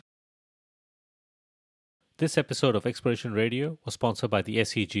This episode of Exploration Radio was sponsored by the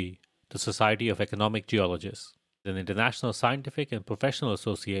SEG, the Society of Economic Geologists, an international scientific and professional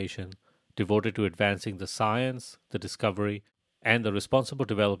association devoted to advancing the science, the discovery, and the responsible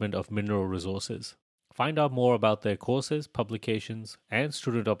development of mineral resources. Find out more about their courses, publications, and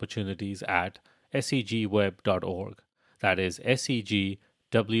student opportunities at segweb.org. That is segweb.org.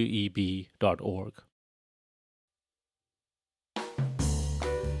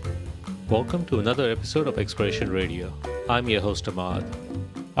 Welcome to another episode of Exploration Radio. I'm your host Ahmad.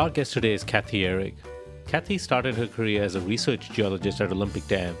 Our guest today is Kathy Ehrig. Kathy started her career as a research geologist at Olympic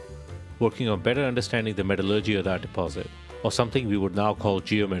Dam, working on better understanding the metallurgy of that deposit, or something we would now call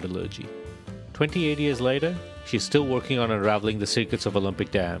geometallurgy. 28 years later, she's still working on unraveling the secrets of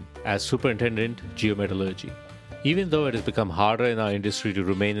Olympic Dam as Superintendent Geometallurgy. Even though it has become harder in our industry to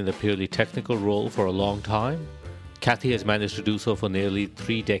remain in a purely technical role for a long time, Kathy has managed to do so for nearly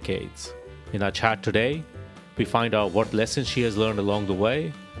 3 decades. In our chat today, we find out what lessons she has learned along the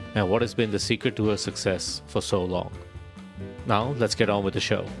way and what has been the secret to her success for so long. Now, let's get on with the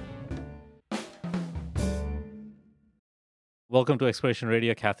show. Welcome to Exploration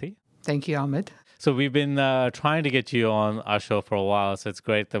Radio, Kathy. Thank you, Ahmed. So we've been trying to get you on our show for a while, so it's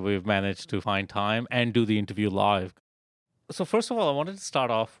great that we've managed to find time and do the interview live. So first of all, I wanted to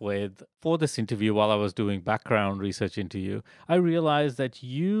start off with, for this interview, while I was doing background research into you, I realized that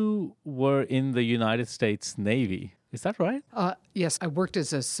you were in the United States Navy. Is that right? Yes, I worked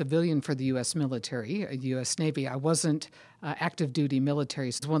as a civilian for the U.S. military, U.S. Navy. I wasn't active duty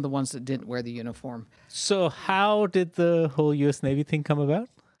military, so I was one of the ones that didn't wear the uniform. So how did the whole U.S. Navy thing come about?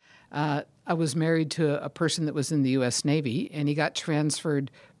 I was married to a person that was in the U.S. Navy, and he got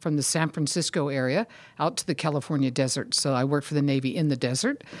transferred from the San Francisco area out to the California desert. So I worked for the Navy in the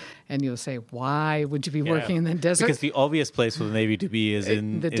desert. And you'll say, why would you be working in the desert? Because the obvious place for the Navy to be is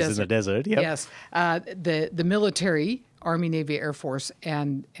in the desert. Yep. Yes. The military, Army, Navy, Air Force,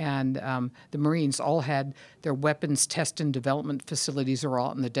 and the Marines all had their weapons test and development facilities are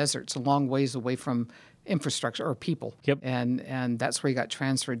all in the desert. It's a long ways away from infrastructure or people. Yep. And that's where he got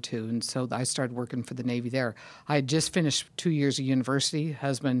transferred to. And so I started working for the Navy there. I had just finished 2 years of university.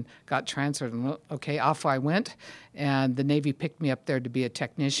 Husband got transferred, and okay, off I went. And the Navy picked me up there to be a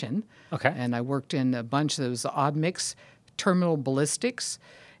technician. Okay. And I worked in a bunch of those odd mix, terminal ballistics,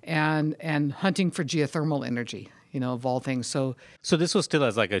 and hunting for geothermal energy, of all things. So this was still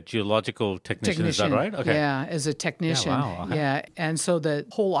as like a geological technician, is that right? Okay. Yeah, as a technician. Yeah, wow. Okay. Yeah, and so the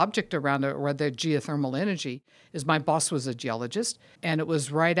whole object around it, or the geothermal energy, is my boss was a geologist, and it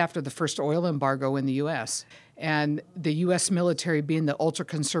was right after the first oil embargo in the U.S., and the U.S. military, being the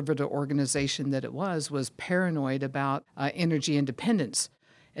ultra-conservative organization that it was paranoid about energy independence.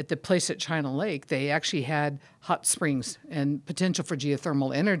 At the place at China Lake, they actually had hot springs and potential for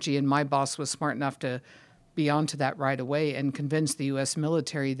geothermal energy, and my boss was smart enough to be onto that right away and convince the U.S.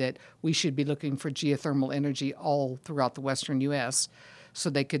 military that we should be looking for geothermal energy all throughout the western U.S. so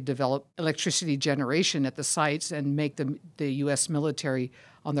they could develop electricity generation at the sites and make the U.S. military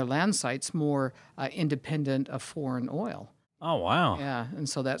on their land sites more independent of foreign oil. Oh, wow. Yeah, and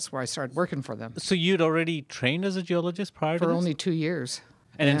so that's where I started working for them. So you'd already trained as a geologist prior to For this? only 2 years.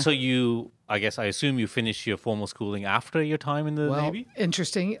 And then so I assume you finished your formal schooling after your time in the Navy?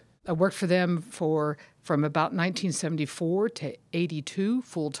 Interesting. I worked for them from about 1974 to 82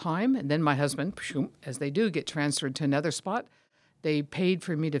 full-time, and then my husband, as they do, get transferred to another spot. They paid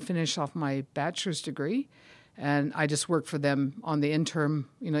for me to finish off my bachelor's degree, and I just worked for them on the interim,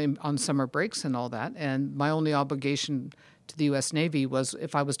 on summer breaks and all that. And my only obligation to the U.S. Navy was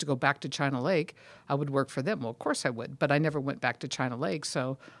if I was to go back to China Lake, I would work for them. Well, of course I would, but I never went back to China Lake,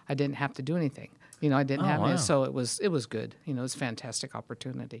 so I didn't have to do anything. I didn't have it, so it was good. It was a fantastic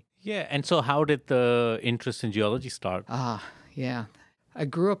opportunity. Yeah, and so how did the interest in geology start? Yeah. I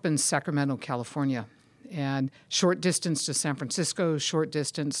grew up in Sacramento, California, and short distance to San Francisco, short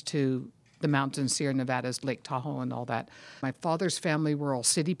distance to the mountains, Sierra Nevadas, Lake Tahoe, and all that. My father's family were all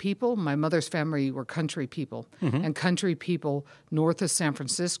city people. My mother's family were country people. Mm-hmm. And country people north of San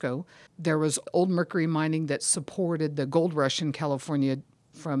Francisco, there was old mercury mining that supported the gold rush in California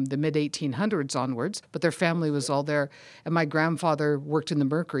from the mid-1800s onwards, but their family was all there. And my grandfather worked in the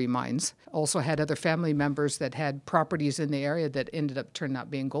mercury mines, also had other family members that had properties in the area that ended up turning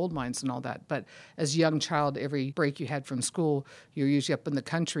out being gold mines and all that. But as a young child, every break you had from school, you're usually up in the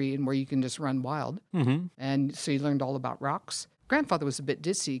country and where you can just run wild. Mm-hmm. And so you learned all about rocks. Grandfather was a bit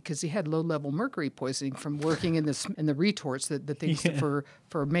ditzy because he had low-level mercury poisoning from working in the retorts, the things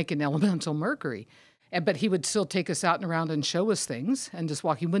for making elemental mercury. But he would still take us out and around and show us things and just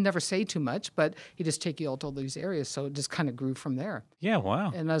walk. He would never say too much, but he'd just take you all to all these areas. So it just kind of grew from there. Yeah,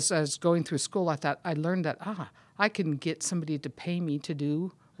 wow. And as I was going through school, I learned that, I can get somebody to pay me to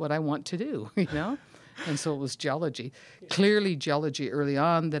do what I want to do, you know? And so it was geology. Clearly geology early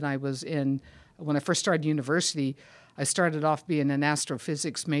on. Then when I first started university, I started off being an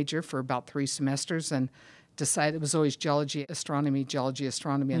astrophysics major for about 3 semesters and decided it was always geology, astronomy,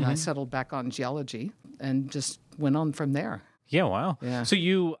 and I settled back on geology and just went on from there. Yeah, wow. Yeah. So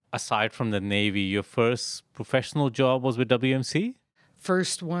you, aside from the Navy, your first professional job was with WMC?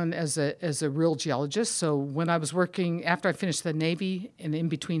 First one as a real geologist. So when I was working, after I finished the Navy and in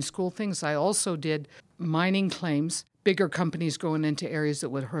between school things, I also did mining claims, bigger companies going into areas that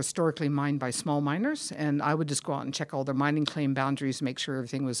were historically mined by small miners. And I would just go out and check all their mining claim boundaries, make sure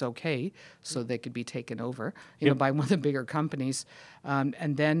everything was okay so they could be taken over, by one of the bigger companies.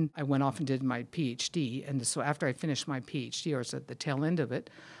 And then I went off and did my PhD. And so after I finished my PhD, or was at the tail end of it,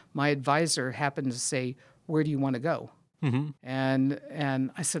 my advisor happened to say, "Where do you want to go?" Mm-hmm.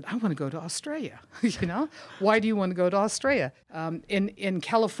 And I said, "I want to go to Australia." Why do you want to go to Australia? In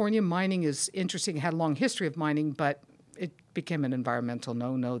California, mining is interesting. It had a long history of mining, but it became an environmental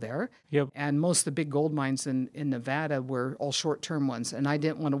no-no there. Yep. And most of the big gold mines in Nevada were all short-term ones. And I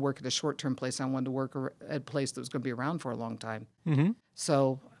didn't want to work at a short-term place. I wanted to work at a place that was going to be around for a long time. Mm-hmm.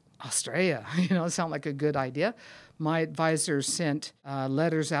 So Australia, it sounded like a good idea. My advisor sent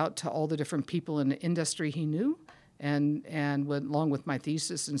letters out to all the different people in the industry he knew, and went along with my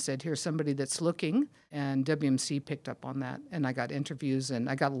thesis and said, "Here's somebody that's looking." And WMC picked up on that. And I got interviews, and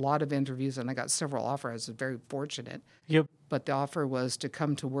I got a lot of interviews, and I got several offers. I was very fortunate. Yep. But the offer was to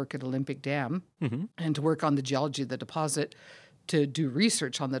come to work at Olympic Dam and to work on the geology of the deposit, to do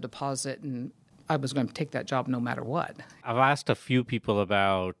research on the deposit. And I was going to take that job no matter what. I've asked a few people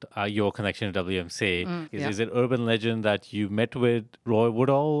about your connection to WMC. Is it urban legend that you met with Roy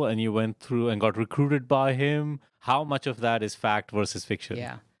Woodall and you went through and got recruited by him? How much of that is fact versus fiction?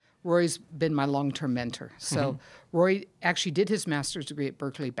 Yeah. Roy's been my long-term mentor. So Roy actually did his master's degree at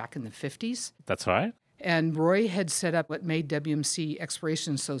Berkeley back in the 50s. That's right. And Roy had set up what made WMC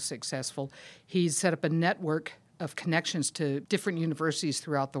exploration so successful. He set up a network of connections to different universities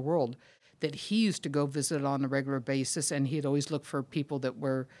throughout the world that he used to go visit on a regular basis, and he'd always look for people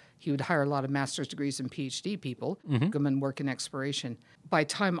he would hire a lot of master's degrees and PhD people, come and work in exploration. By the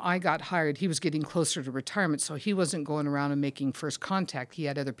time I got hired, he was getting closer to retirement, so he wasn't going around and making first contact. He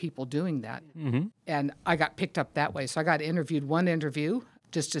had other people doing that. Mm-hmm. And I got picked up that way. So I got interviewed one interview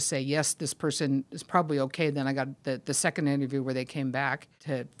just to say, yes, this person is probably okay. Then I got the second interview where they came back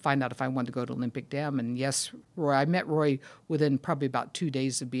to find out if I wanted to go to Olympic Dam. And yes, Roy, I met Roy within probably about 2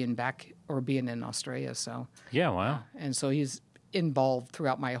 days of being back or being in Australia. So yeah, wow. And so he's involved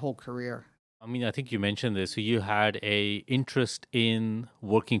throughout my whole career. I mean, I think you mentioned this. So you had a interest in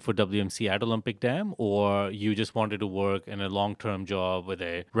working for WMC at Olympic Dam, or you just wanted to work in a long-term job with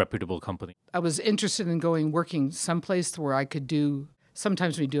a reputable company? I was interested in working someplace where I could do.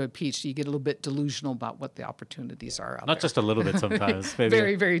 Sometimes when you do a PhD, you get a little bit delusional about what the opportunities are out Not there. just a little bit sometimes. Maybe.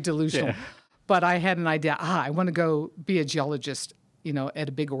 Very, very delusional. Yeah. But I had an idea, I want to go be a geologist, at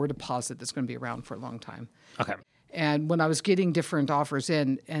a big ore deposit that's going to be around for a long time. Okay. And when I was getting different offers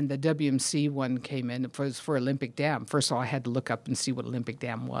in, and the WMC one came in, it was for Olympic Dam. First of all, I had to look up and see what Olympic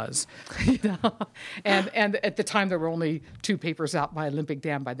Dam was. And at the time, there were only 2 papers out by Olympic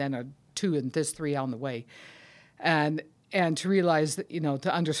Dam. By then, 2 and 3 on the way. And to realize that,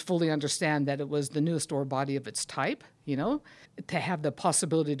 to fully understand that it was the newest ore body of its type, to have the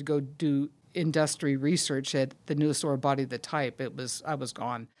possibility to go do industry research at the newest ore body of the type, I was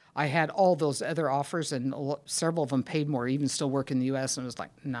gone. I had all those other offers, and several of them paid more, even still work in the U.S., and I was like,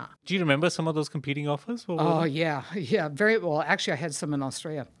 nah. Do you remember some of those competing offers? Oh, yeah. Very well. Actually, I had some in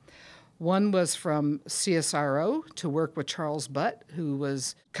Australia. One was from CSIRO to work with Charles Butt, who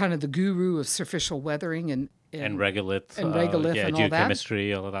was kind of the guru of superficial weathering and regolith and all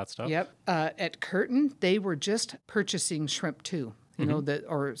geochemistry, all of that stuff. Yep. At Curtin, they were just purchasing Shrimp 2. It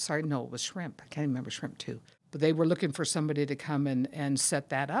was Shrimp. I can't remember Shrimp 2. But they were looking for somebody to come and set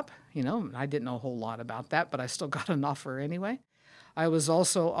that up. I didn't know a whole lot about that, but I still got an offer anyway. I was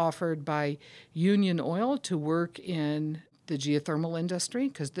also offered by Union Oil to work in the geothermal industry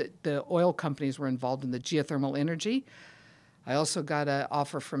because the oil companies were involved in the geothermal energy. I also got an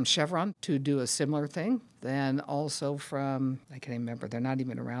offer from Chevron to do a similar thing. Then also from, I can't remember, they're not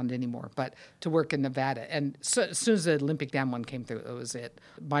even around anymore, but to work in Nevada. And so, as soon as the Olympic Dam one came through, that was it.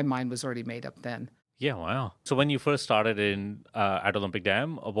 My mind was already made up then. Yeah, wow. So when you first started at Olympic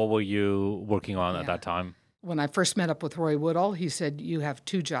Dam, what were you working on at that time? When I first met up with Roy Woodall, he said, you have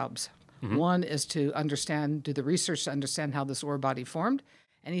 2 jobs. One is to do the research to understand how this ore body formed.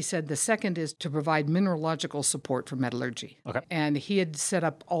 And he said the second is to provide mineralogical support for metallurgy. Okay. And he had set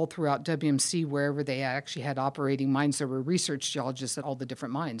up all throughout WMC, wherever they actually had operating mines, there were research geologists at all the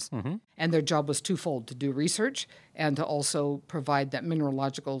different mines. And their job was twofold, to do research and to also provide that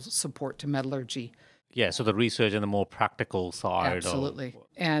mineralogical support to metallurgy. Yeah, so the research and the more practical side. Absolutely.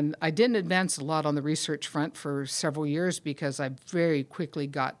 And I didn't advance a lot on the research front for several years because I very quickly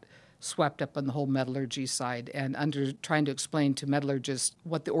got swept up on the whole metallurgy side and trying to explain to metallurgists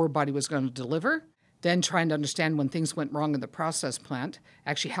what the ore body was going to deliver, then trying to understand when things went wrong in the process plant,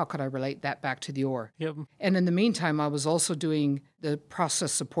 actually how could I relate that back to the ore. Yep. And in the meantime, I was also doing the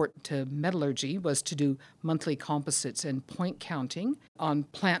process support to metallurgy, was to do monthly composites and point counting on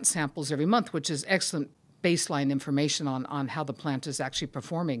plant samples every month, which is excellent baseline information on how the plant is actually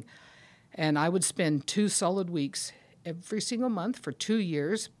performing. And I would spend 2 solid weeks every single month for 2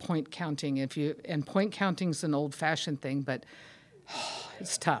 years point counting. And point counting is an old-fashioned thing, but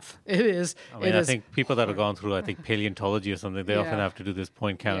it's tough. It is. I think people that have gone through, paleontology or something, they often have to do this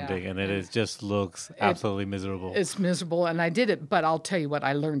point counting, and it just looks absolutely miserable. It's miserable, and I did it, but I'll tell you what,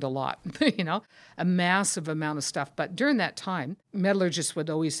 I learned a lot, a massive amount of stuff. But during that time, metallurgists would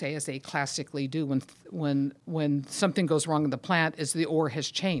always say, as they classically do, when something goes wrong in the plant, is the ore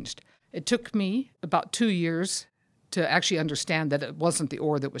has changed. It took me about 2 years to actually understand that it wasn't the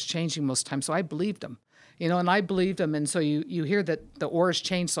ore that was changing most times. So I believed them, and I believed them. And so you hear that the ore has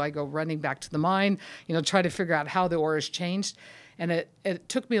changed. So I go running back to the mine, try to figure out how the ore has changed. And it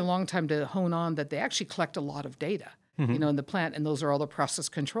took me a long time to hone on that they actually collect a lot of data, in the plant. And those are all the process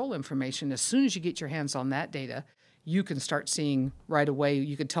control information. As soon as you get your hands on that data, you can start seeing right away,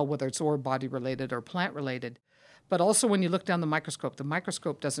 you can tell whether it's ore body related or plant related. But also when you look down the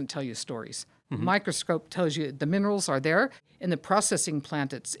microscope doesn't tell you stories. The microscope tells you the minerals are there. In the processing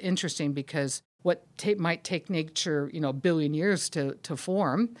plant, it's interesting because what might take nature, a billion years to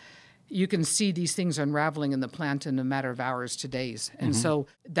form, you can see these things unraveling in the plant in a matter of hours to days. And so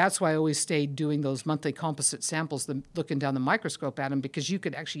that's why I always stayed doing those monthly composite samples, looking down the microscope at them, because you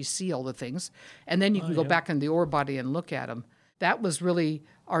could actually see all the things. And then you can go back in the ore body and look at them. That was really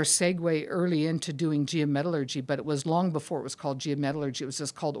our segue early into doing geometallurgy, but it was long before it was called geometallurgy. It was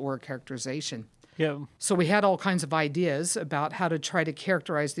just called ore characterization. Yeah. So we had all kinds of ideas about how to try to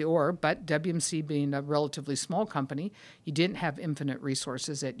characterize the ore, but WMC being a relatively small company, you didn't have infinite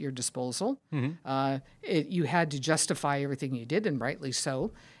resources at your disposal. You had to justify everything you did, and rightly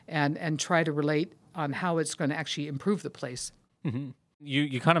so, and try to relate on how it's going to actually improve the place.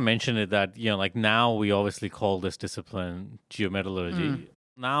 You kind of mentioned it that, now we obviously call this discipline geometallurgy.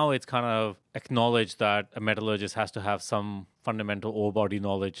 Now it's kind of acknowledged that a metallurgist has to have some fundamental ore body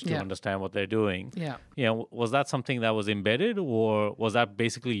knowledge to understand what they're doing. Yeah. Was that something that was embedded, or was that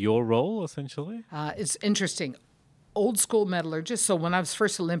basically your role, essentially? It's interesting. Old school metallurgists. So when I was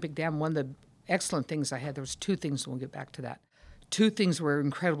first at Olympic Dam, one of the excellent things I had, there was 2 things, and we'll get back to that. 2 things were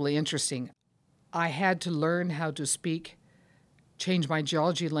incredibly interesting. I had to learn how to change my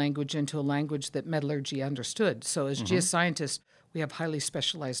geology language into a language that metallurgy understood. So as geoscientists, we have highly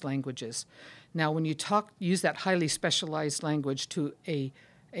specialized languages. Now, when you use that highly specialized language to a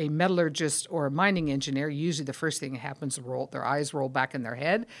metallurgist or a mining engineer, usually the first thing that happens is their eyes roll back in their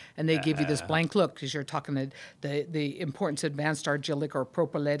head, and they give you this blank look because you're talking the importance of advanced argillic or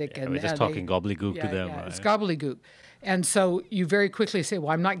propylitic. We're just talking gobbledygook to them. Yeah, right? It's gobbledygook. And so you very quickly say,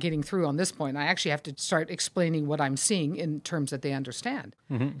 well, I'm not getting through on this point. I actually have to start explaining what I'm seeing in terms that they understand.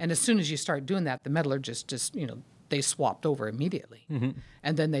 And as soon as you start doing that, the metallurgists just, they swapped over immediately.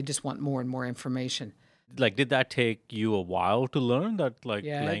 And then they just want more and more information. Did that take you a while to learn that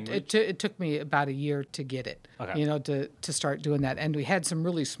language? It took me about a year to get it, to start doing that. And we had some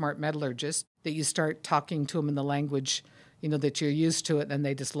really smart metallurgists that you start talking to them in the language, that you're used to it, and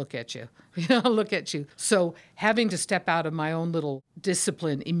they just look at you, So having to step out of my own little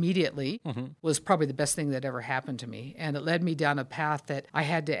discipline immediately was probably the best thing that ever happened to me. And it led me down a path that I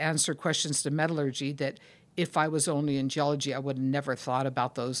had to answer questions to metallurgy that if I was only in geology, I would have never thought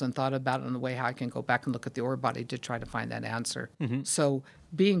about those and thought about it in the way how I can go back and look at the ore body to try to find that answer. So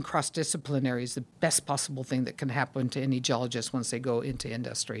being cross-disciplinary is the best possible thing that can happen to any geologist once they go into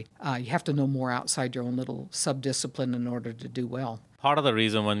industry. You have to know more outside your own little sub-discipline in order to do well. Part of the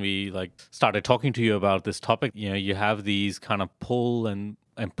reason when we started talking to you about this topic, you have these kind of pull and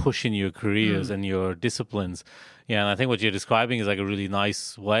push in your careers and your disciplines. Yeah, and I think what you're describing is like a really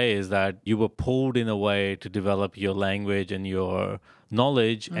nice way, is that you were pulled in a way to develop your language and your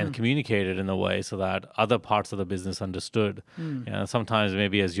knowledge and communicate it in a way so that other parts of the business understood. Sometimes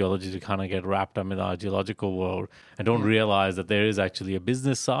maybe as geologists, we kind of get wrapped up in our geological world and don't realize that there is actually a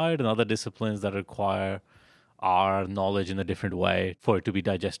business side and other disciplines that require our knowledge in a different way for it to be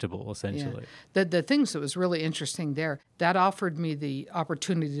digestible, essentially. Yeah. The things that was really interesting there, that offered me the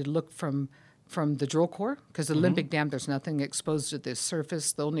opportunity to look from the drill core, because the Olympic Dam, there's nothing exposed at the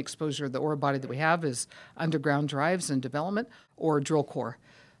surface. The only exposure of the ore body that we have is underground drives and development or drill core.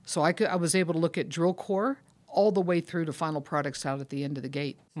 So I was able to look at drill core all the way through to final products out at the end of the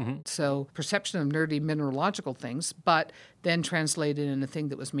gate. So perception of nerdy mineralogical things, but then translated in a thing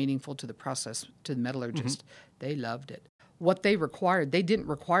that was meaningful to the process, to the metallurgist. They loved it. What they required, they didn't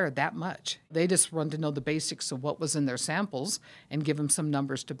require that much. They just wanted to know the basics of what was in their samples and give them some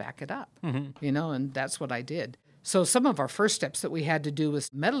numbers to back it up, and that's what I did. So some of our first steps that we had to do was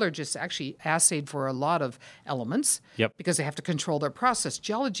metallurgists actually assayed for a lot of elements because they have to control their process.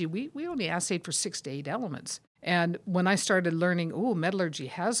 Geology, we only assayed for 6 to 8 elements. And when I started learning, metallurgy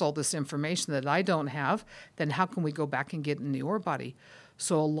has all this information that I don't have, then how can we go back and get in the ore body?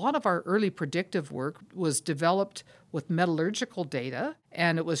 So a lot of our early predictive work was developed with metallurgical data,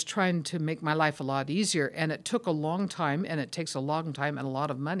 and it was trying to make my life a lot easier. And it took a long time, and it takes a long time and a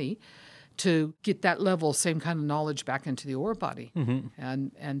lot of money to get that level, same kind of knowledge back into the ore body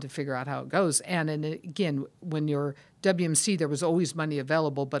and to figure out how it goes. And again, when you're WMC, there was always money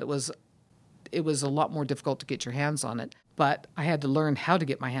available, but it was a lot more difficult to get your hands on it. But I had to learn how to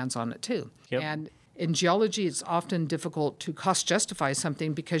get my hands on it too. And in geology, it's often difficult to cost justify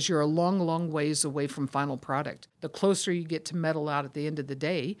something because you're a long, long ways away from final product. The closer you get to metal out at the end of the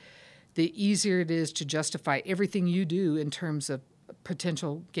day, the easier it is to justify everything you do in terms of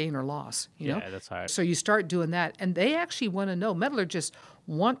potential gain or loss. You know? That's hard. So you start doing that, and they actually want to know. Metallurgists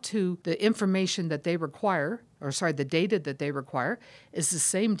want the information that they require, the data that they require, is the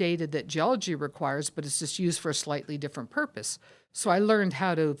same data that geology requires, but it's just used for a slightly different purpose. So I learned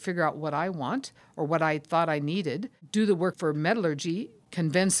how to figure out what I want or what I thought I needed, do the work for metallurgy,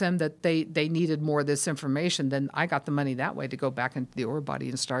 convince them that they needed more of this information. Then I got the money that way to go back into the ore body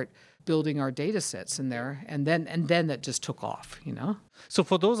and start building our data sets in there. And then it just took off, So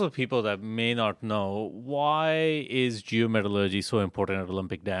for those of people that may not know, why is geometallurgy so important at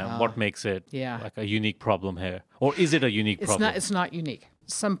Olympic Dam? What makes it like a unique problem here? Or is it a unique problem? It's not unique.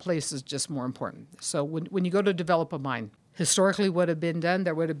 Some places just more important. So when you go to develop a mine, historically what had been done,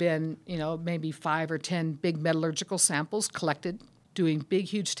 there would have been, maybe 5 or 10 big metallurgical samples collected, doing big,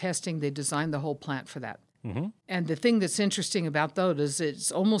 huge testing. They designed the whole plant for that. And the thing that's interesting about those is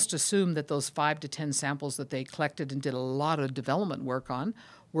it's almost assumed that those 5 to 10 samples that they collected and did a lot of development work on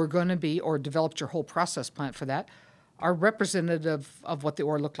were going to be, or developed your whole process plant for that, are representative of what the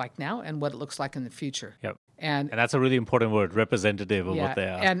ore looked like now and what it looks like in the future. And that's a really important word, representative of what they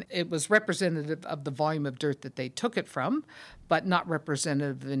are. And it was representative of the volume of dirt that they took it from, but not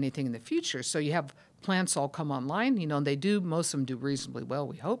representative of anything in the future. So you have plants all come online, and most of them do reasonably well,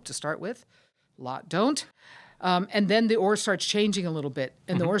 we hope, to start with. A lot don't. And then the ore starts changing a little bit.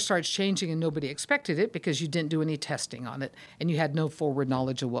 And the ore starts changing and nobody expected it because you didn't do any testing on it and you had no forward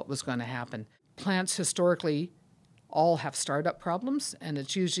knowledge of what was going to happen. Plants historically all have startup problems, and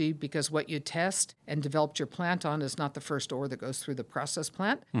it's usually because what you test and developed your plant on is not the first ore that goes through the process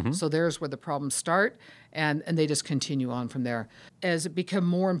plant. So there's where the problems start, and they just continue on from there. As it become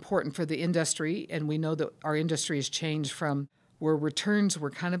more important for the industry, and we know that our industry has changed from where returns were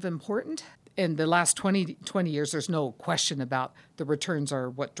kind of important. In the last 20 years, there's no question about the returns are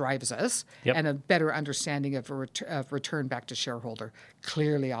what drives us, and a better understanding of return back to shareholder,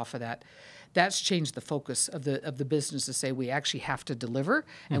 clearly off of that. That's changed the focus of the business to say we actually have to deliver,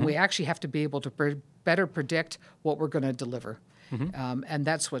 and we actually have to be able to better predict what we're going to deliver. And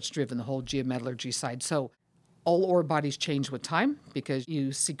that's what's driven the whole geometallurgy side. So all ore bodies change with time because you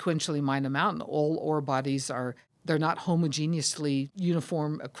sequentially mine them out, and all ore bodies they're not homogeneously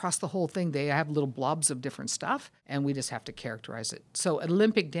uniform across the whole thing. They have little blobs of different stuff, and we just have to characterize it. So at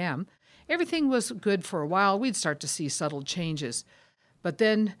Olympic Dam, everything was good for a while. We'd start to see subtle changes. But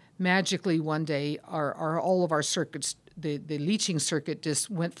then magically one day, all of our circuits, the leaching circuit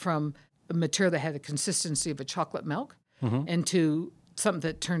just went from a material that had the consistency of a chocolate milk into something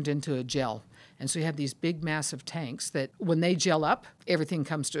that turned into a gel. And so you have these big, massive tanks that when they gel up, everything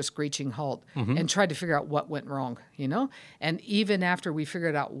comes to a screeching halt, and tried to figure out what went wrong, And even after we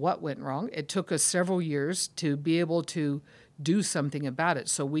figured out what went wrong, it took us several years to be able to do something about it.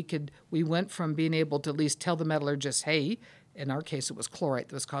 So we went from being able to at least tell the metallurgist, hey, in our case it was chlorite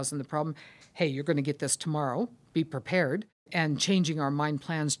that was causing the problem, hey, you're going to get this tomorrow, be prepared, and changing our mine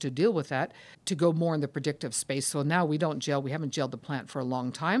plans to deal with that, to go more in the predictive space. So now we don't gel. We haven't gelled the plant for a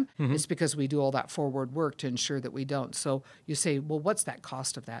long time. It's because we do all that forward work to ensure that we don't. So you say, well, what's that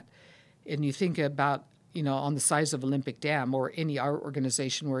cost of that? And you think about, on the size of Olympic Dam or any art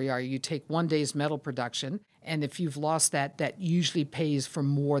organization where you are, you take one day's metal production, and if you've lost that, that usually pays for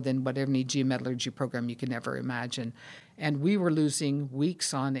more than what any geometallurgy program you can ever imagine. And we were losing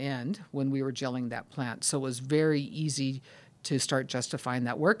weeks on end when we were gelling that plant. So it was very easy to start justifying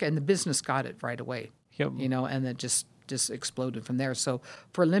that work, and the business got it right away. Yep. And it just exploded from there. So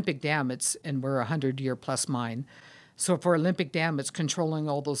for Olympic Dam, and we're a 100-year plus mine. So for Olympic Dam, it's controlling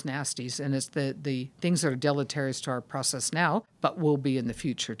all those nasties, and it's the things that are deleterious to our process now, but will be in the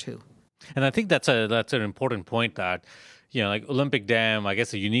future too. And I think that's an important point that, like Olympic Dam, I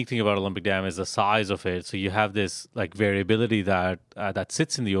guess the unique thing about Olympic Dam is the size of it. So you have this like variability that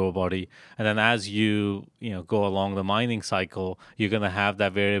sits in the ore body. And then as you go along the mining cycle, you're going to have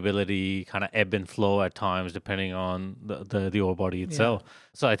that variability kind of ebb and flow at times, depending on the ore body itself. Yeah.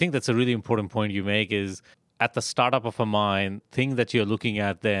 So I think that's a really important point you make is, at the startup of a mine, things that you're looking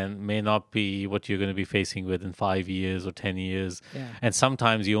at then may not be what you're going to be facing with in 5 years or 10 years. Yeah. And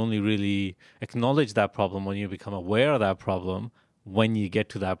sometimes you only really acknowledge that problem when you become aware of that problem, when you get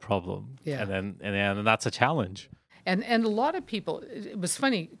to that problem. Yeah. And that's a challenge. And a lot of people, it was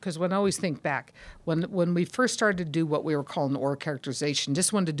funny because when I always think back, when we first started to do what we were calling ore characterization,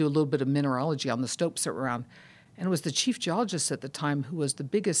 just wanted to do a little bit of mineralogy on the stopes that were around. And it was the chief geologist at the time who was the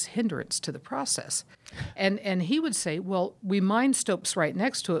biggest hindrance to the process. And he would say, well, we mine stopes right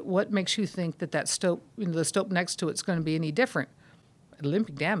next to it. What makes you think that stope, the stope next to it's going to be any different? At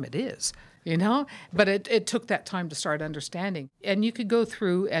Olympic Dam, it is. But it took that time to start understanding. And you could go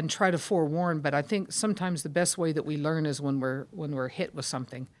through and try to forewarn, but I think sometimes the best way that we learn is when we're hit with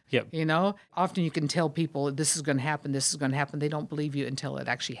something. Yep. Often you can tell people this is going to happen, this is going to happen. They don't believe you until it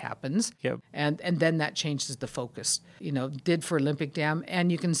actually happens. Yep. And then that changes the focus. Did for Olympic Dam,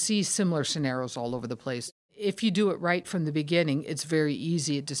 and you can see similar scenarios all over the place. If you do it right from the beginning, it's very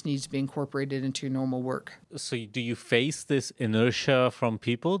easy. It just needs to be incorporated into your normal work. So do you face this inertia from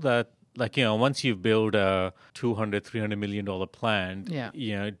people that, once you build a $200, $300 million plant,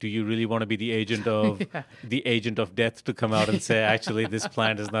 do you really want to be the agent of the agent of death to come out and say, actually, this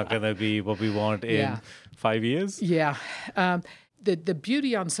plant is not going to be what we want in 5 years? Yeah. The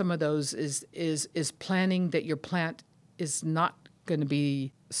beauty on some of those is planning that your plant is not going to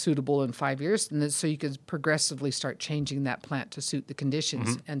be suitable in 5 years, and so you could progressively start changing that plant to suit the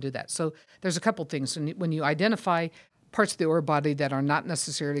conditions and do that. So there's a couple things. When you identify parts of the ore body that are not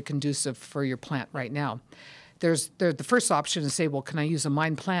necessarily conducive for your plant right now, there's the first option is say, well, can I use a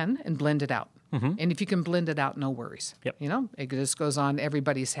mine plan and blend it out? And if you can blend it out, no worries. Yep. It just goes on,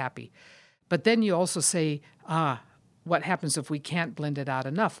 everybody's happy. But then you also say, what happens if we can't blend it out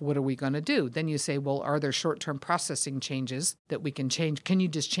enough? What are we going to do? Then you say, well, are there short-term processing changes that we can change? Can you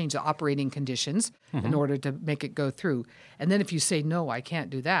just change the operating conditions in order to make it go through? And then if you say, no, I can't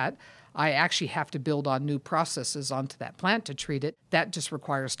do that, I actually have to build on new processes onto that plant to treat it. That just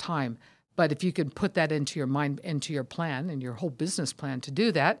requires time. But if you can put that into your mind, into your plan and your whole business plan to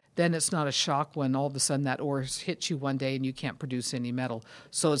do that, then it's not a shock when all of a sudden that ore hits you one day and you can't produce any metal.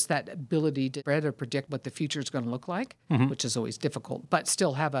 So it's that ability to better predict what the future is going to look like, which is always difficult, but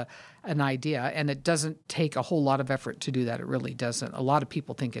still have an idea. And it doesn't take a whole lot of effort to do that. It really doesn't. A lot of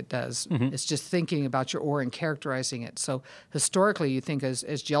people think it does. It's just thinking about your ore and characterizing it. So historically, you think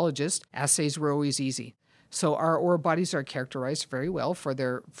as geologists, assays were always easy. So our ore bodies are characterized very well for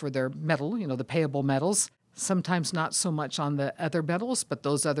their metal, the payable metals. Sometimes not so much on the other metals, but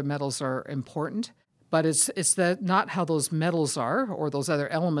those other metals are important. But it's not how those metals are or those other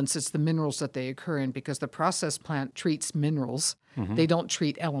elements, it's the minerals that they occur in, because the process plant treats minerals. They don't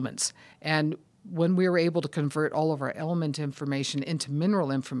treat elements. And when we were able to convert all of our element information into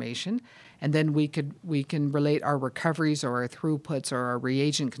mineral information, and then we can relate our recoveries or our throughputs or our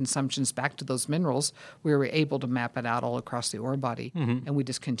reagent consumptions back to those minerals, we were able to map it out all across the ore body, and we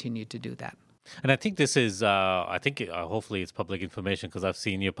just continued to do that. And I think this is, hopefully it's public information because I've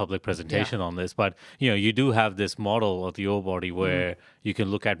seen your public presentation on this, but, you do have this model of the ore body where you can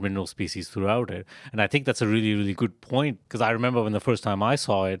look at mineral species throughout it. And I think that's a really, really good point, because I remember when the first time I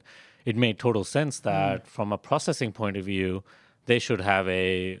saw it, it made total sense that from a processing point of view, they should have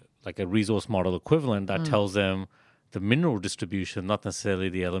a resource model equivalent that tells them the mineral distribution, not necessarily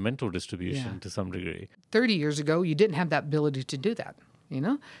the elemental distribution to some degree. 30 years ago, you didn't have that ability to do that.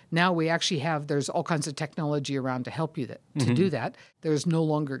 Now we actually there's all kinds of technology around to help you to do that. There's no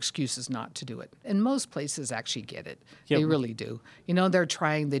longer excuses not to do it. And most places actually get it. Yep. They really do. They're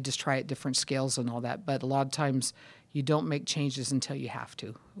trying, they just try at different scales and all that. But a lot of times you don't make changes until you have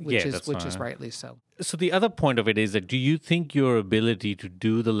to, which is rightly so. So the other point of it is that do you think your ability to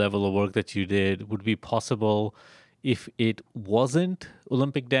do the level of work that you did would be possible if it wasn't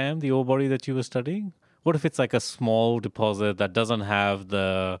Olympic Dam, the ore body that you were studying? What if it's like a small deposit that doesn't have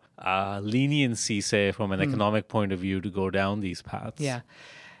the leniency, say, from an economic point of view to go down these paths? Yeah.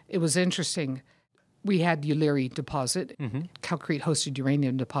 It was interesting. We had Uliri deposit, calcrete-hosted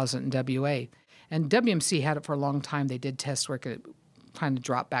uranium deposit in WA. And WMC had it for a long time. They did test work. It kind of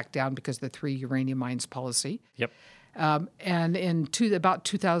dropped back down because of the 3 uranium mines policy. Yep. And in about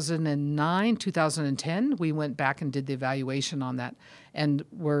 2009, 2010, we went back and did the evaluation on that. And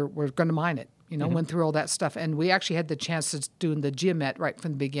we're going to mine it. Went through all that stuff. And we actually had the chance of doing the geomet right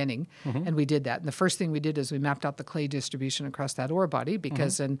from the beginning, and we did that. And the first thing we did is we mapped out the clay distribution across that ore body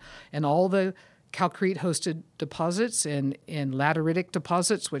because in all the calcrete-hosted deposits and in lateritic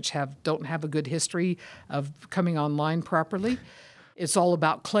deposits, which don't have a good history of coming online properly, it's all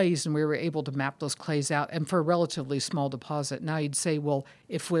about clays, and we were able to map those clays out, and for a relatively small deposit. Now you'd say, well,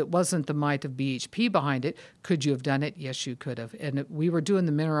 if it wasn't the might of BHP behind it, could you have done it? Yes, you could have. And we were doing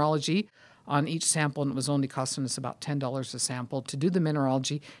the mineralogy on each sample, and it was only costing us about $10 a sample to do the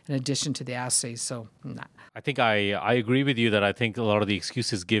mineralogy in addition to the assays. So, nah. I think I agree with you that I think a lot of the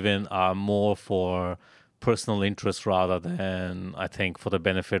excuses given are more for personal interest rather than, I think, for the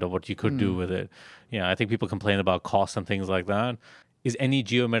benefit of what you could do with it. I think people complain about costs and things like that. Is any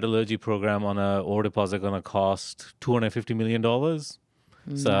geometallurgy program on an ore deposit going to cost $250 million?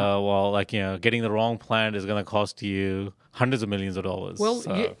 So, getting the wrong plant is going to cost you hundreds of millions of dollars. Well,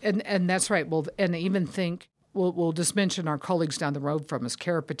 and that's right. Well, and even think, we'll just mention our colleagues down the road from us,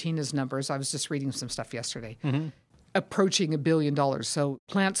 Cara Patina's numbers. I was just reading some stuff yesterday. Approaching $1 billion. So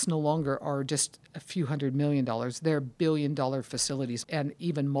plants no longer are just a few $100 million. They're billion-dollar facilities and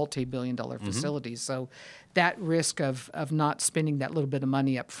even multi-billion-dollar facilities. So that risk of not spending that little bit of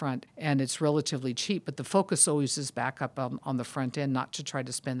money up front, and it's relatively cheap, but the focus always is back up on the front end, not to try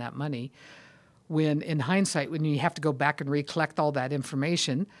to spend that money. When in hindsight, when you have to go back and recollect all that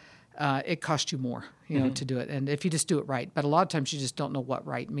information, it costs you more, to do it. And if you just do it right. But a lot of times you just don't know what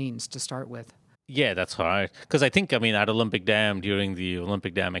right means to start with. Yeah, that's right. Because I think, at Olympic Dam, during the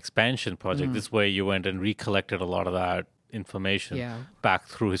Olympic Dam expansion project, this is where you went and recollected a lot of that information back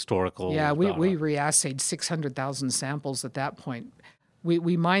through historical. Yeah, we reassayed 600,000 samples at that point.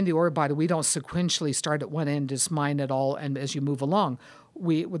 We mine the ore body. We don't sequentially start at one end, just mine it all, and as you move along,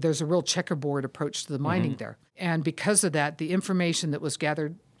 there's a real checkerboard approach to the mining there. And because of that, the information that was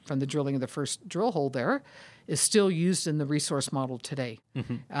gathered from the drilling of the first drill hole there is still used in the resource model today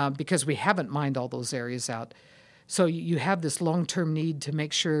because we haven't mined all those areas out. So you have this long-term need to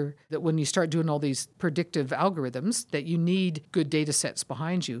make sure that when you start doing all these predictive algorithms, that you need good data sets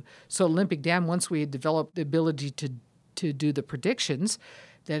behind you. So Olympic Dam, once we had developed the ability to do the predictions,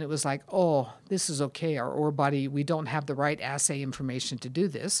 then it was like, oh, this is okay. Our ore body, we don't have the right assay information to do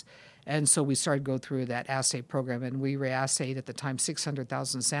this. And so we started to go through that assay program, and we reassayed at the time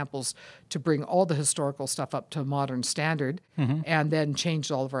 600,000 samples to bring all the historical stuff up to a modern standard, and then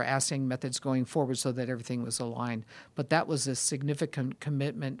changed all of our assaying methods going forward so that everything was aligned. But that was a significant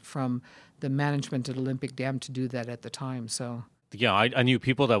commitment from the management at Olympic Dam to do that at the time. So. Yeah, I knew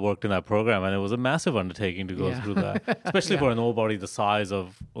people that worked in that program, and it was a massive undertaking to go through that, especially for an ore body the size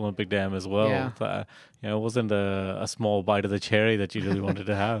of Olympic Dam as well. Yeah. It wasn't a small bite of the cherry that you really wanted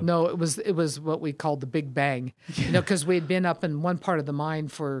to have. No, it was what we called the Big Bang, because we'd been up in one part of the mine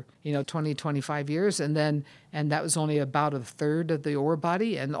for 20, 25 years, and that was only about a third of the ore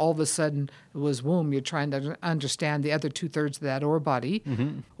body, and all of a sudden it was boom. You're trying to understand the other 2/3 of that ore body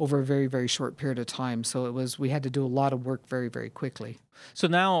over a very, very short period of time. So we had to do a lot of work very, very quickly. So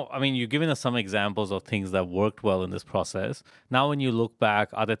now, you've given us some examples of things that worked well in this process. Now, when you look back,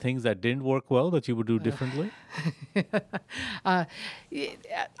 are there things that didn't work well that you would do differently? I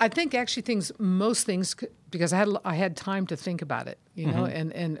think actually most things, because I had time to think about it,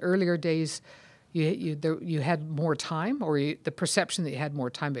 and in earlier days, you had more time, or the perception that you had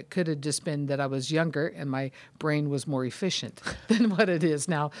more time. It could have just been that I was younger and my brain was more efficient than what it is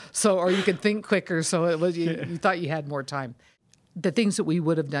now. So, or you could think quicker, so it was you thought you had more time. The things that we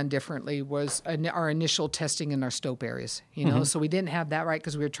would have done differently was our initial testing in our stope areas, So we didn't have that right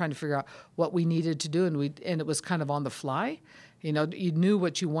because we were trying to figure out what we needed to do, and it was kind of on the fly. You knew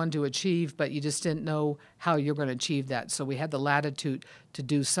what you wanted to achieve, but you just didn't know how you're going to achieve that. So we had the latitude to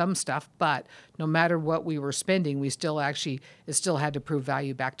do some stuff, but no matter what we were spending, it still had to prove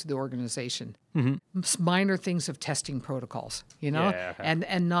value back to the organization. Minor things of testing protocols, Yeah.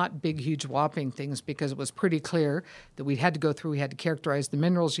 and not big, huge, whopping things, because it was pretty clear that we had to characterize the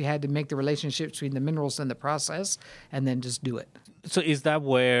minerals, you had to make the relationship between the minerals and the process, and then just do it. So is that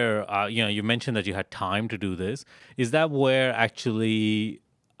where, you mentioned that you had time to do this. Is that where actually,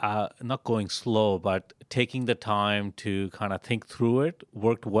 not going slow, but taking the time to kind of think through it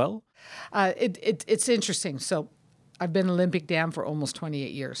worked well? It's interesting. So I've been Olympic Dam for almost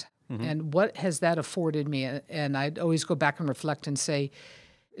 28 years. And what has that afforded me? And I'd always go back and reflect and say,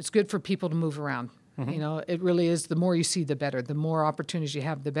 it's good for people to move around. It really is. The more you see, the better. The more opportunities you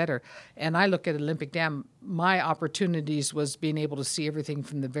have, the better. And I look at Olympic Dam, my opportunities was being able to see everything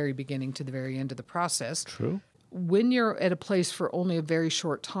from the very beginning to the very end of the process. True. When you're at a place for only a very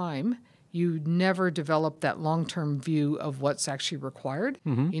short time, you never develop that long-term view of what's actually required.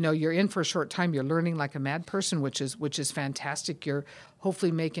 You're in for a short time. You're learning like a mad person, which is fantastic. You're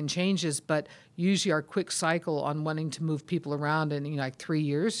hopefully making changes, but usually our quick cycle on wanting to move people around in like 3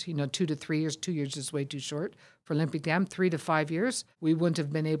 years, 2 to 3 years. 2 years is way too short for Olympic Dam. 3 to 5 years, we wouldn't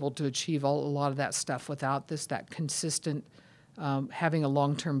have been able to achieve a lot of that stuff without that consistent. Having a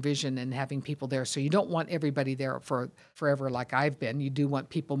long-term vision and having people there. So you don't want everybody there for forever like I've been. You do want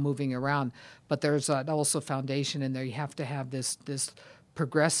people moving around, but there's also foundation in there. You have to have this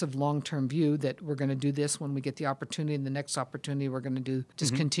progressive long-term view that we're going to do this when we get the opportunity, and the next opportunity we're going to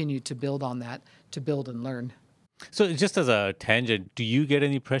just continue to build on that, to build and learn. So just as a tangent, do you get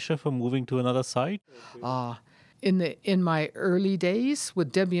any pressure from moving to another site? In my early days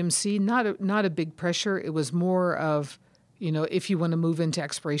with WMC, not a big pressure. It was more of, if you want to move into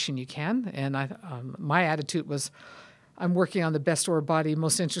exploration, you can. And my attitude was, I'm working on the best ore body,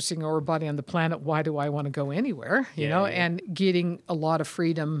 most interesting ore body on the planet. Why do I want to go anywhere? And getting a lot of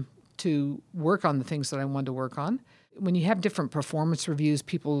freedom to work on the things that I wanted to work on. When you have different performance reviews,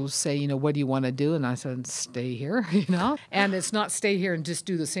 people say, what do you want to do? And I said, stay here, And it's not stay here and just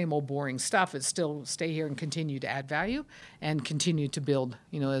do the same old boring stuff. It's still stay here and continue to add value and continue to build,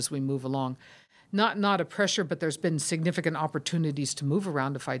 as we move along. Not a pressure, but there's been significant opportunities to move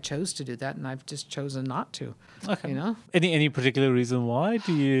around if I chose to do that, and I've just chosen not to. Okay. Any particular reason why?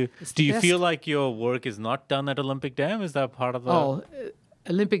 Do you feel like your work is not done at Olympic Dam? Is that part of the...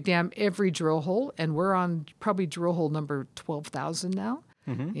 Olympic Dam, every drill hole, and we're on probably drill hole number 12,000 now.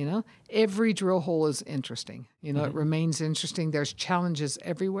 Every drill hole is interesting. It remains interesting. There's challenges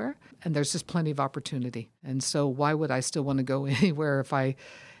everywhere, and there's just plenty of opportunity. And so why would I still want to go anywhere if I...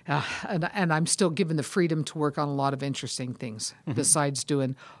 and I'm still given the freedom to work on a lot of interesting things besides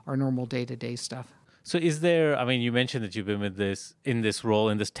doing our normal day-to-day stuff. So is there, you mentioned that you've been in this role,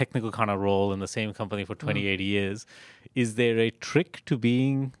 in this technical kind of role in the same company for 28 years. Is there a trick to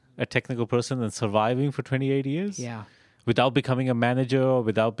being a technical person and surviving for 28 years? Yeah. Without becoming a manager or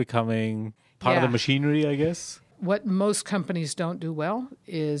without becoming part of the machinery, I guess? What most companies don't do well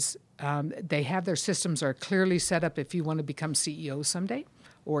is they have their systems are clearly set up if you want to become CEO someday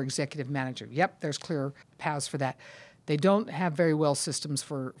or executive manager. Yep, there's clear paths for that. They don't have very well systems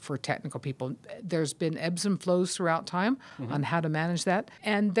for technical people. There's been ebbs and flows throughout time on how to manage that.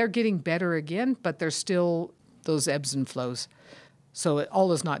 And they're getting better again, but there's still those ebbs and flows. So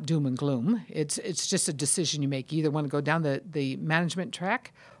all is not doom and gloom. It's just a decision you make. You either want to go down the management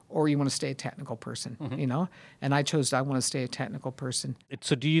track or you want to stay a technical person, And I want to stay a technical person.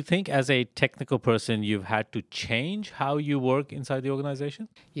 So do you think as a technical person, you've had to change how you work inside the organization?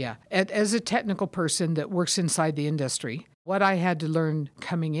 Yeah. As a technical person that works inside the industry, what I had to learn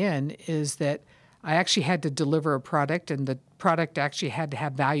coming in is that I actually had to deliver a product, and the product actually had to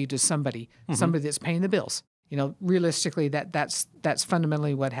have value to somebody that's paying the bills. Realistically, that's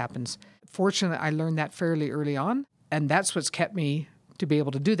fundamentally what happens. Fortunately, I learned that fairly early on, and that's what's kept me to be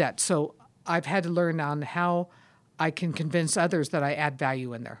able to do that. So I've had to learn on how I can convince others that I add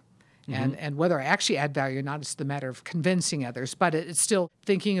value in there. And whether I actually add value or not, it's the matter of convincing others. But it's still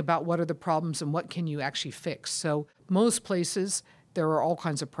thinking about what are the problems and what can you actually fix. So most places, there are all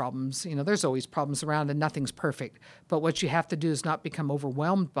kinds of problems. There's always problems around and nothing's perfect. But what you have to do is not become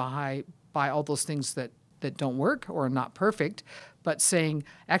overwhelmed by all those things that don't work or are not perfect, but saying,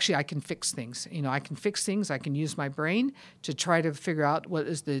 actually, I can fix things. I can fix things. I can use my brain to try to figure out what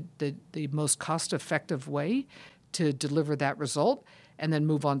is the most cost-effective way to deliver that result, and then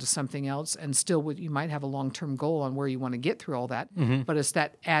move on to something else. And still, you might have a long-term goal on where you want to get through all that, but it's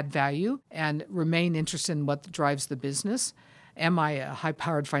that add value and remain interested in what drives the business. Am I a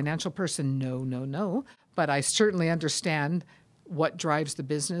high-powered financial person? No. But I certainly understand what drives the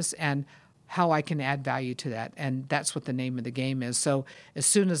business and how I can add value to that. And that's what the name of the game is. So as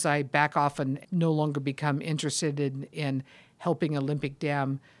soon as I back off and no longer become interested in helping Olympic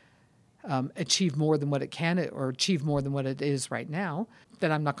Dam achieve more than what it can or achieve more than what it is right now, then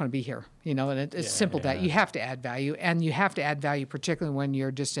I'm not going to be here. And it's simple that you have to add value, and you have to add value, particularly when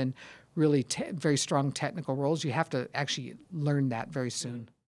you're just in really very strong technical roles. You have to actually learn that very soon.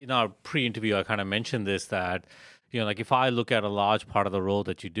 In our pre-interview, I kind of mentioned this, that like if I look at a large part of the role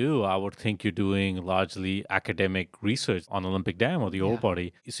that you do, I would think you're doing largely academic research on Olympic Dam or the ore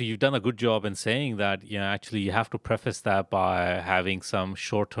body. So you've done a good job in saying that, actually you have to preface that by having some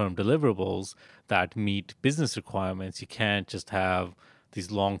short-term deliverables that meet business requirements. You can't just have these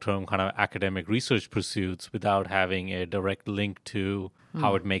long-term kind of academic research pursuits without having a direct link to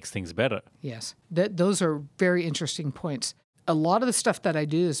how it makes things better. Yes, those are very interesting points. A lot of the stuff that I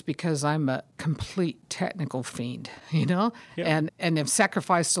do is because I'm a complete technical fiend, and have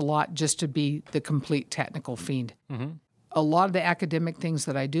sacrificed a lot just to be the complete technical fiend. Mm-hmm. A lot of the academic things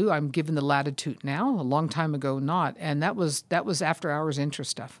that I do, I'm given the latitude now. A long time ago, not, and that was after hours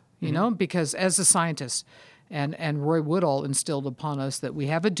interest stuff, because as a scientist. And Roy Woodall instilled upon us that we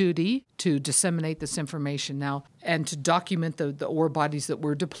have a duty to disseminate this information now and to document the ore bodies that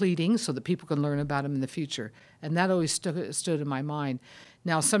we're depleting so that people can learn about them in the future. And that always stood in my mind.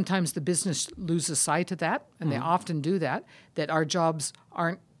 Now, sometimes the business loses sight of that, and they often do that our jobs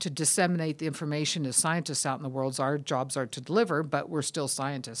aren't to disseminate the information as scientists out in the world. Our jobs are to deliver, but we're still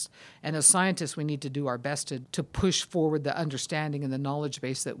scientists. And as scientists, we need to do our best to push forward the understanding and the knowledge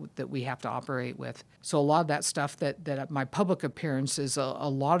base that we have to operate with. So a lot of that stuff that my public appearance is a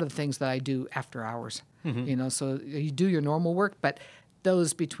lot of the things that I do after hours. So you do your normal work, but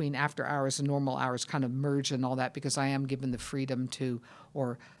those between after hours and normal hours kind of merge and all that, because I am given the freedom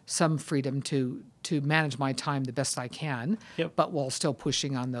or some freedom to manage my time the best I can, but while still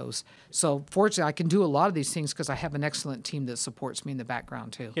pushing on those. So fortunately, I can do a lot of these things because I have an excellent team that supports me in the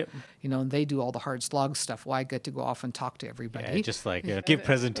background too. And they do all the hard slog stuff. Well, I get to go off and talk to everybody. Yeah, just like give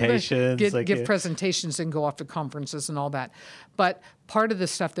presentations. Give presentations and go off to conferences and all that. But part of the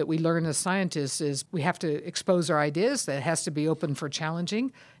stuff that we learn as scientists is we have to expose our ideas. That has to be open for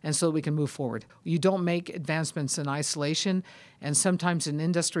challenging, and so we can move forward. You don't make advancements in isolation, and sometimes in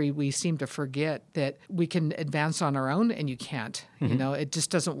industry we seem to forget that we can advance on our own, and you can't. It just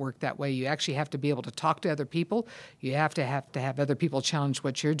doesn't work that way. You actually have to be able to talk to other people. You have to have other people challenge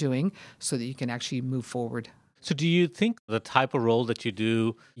what you're doing so that you can actually move forward. So do you think the type of role that you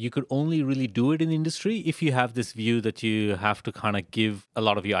do, you could only really do it in industry if you have this view that you have to kind of give a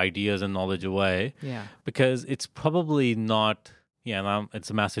lot of your ideas and knowledge away? Yeah. Because it's probably not...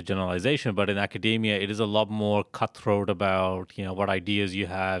 it's a massive generalization, but in academia, it is a lot more cutthroat about, what ideas you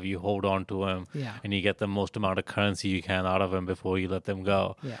have, you hold on to them, and you get the most amount of currency you can out of them before you let them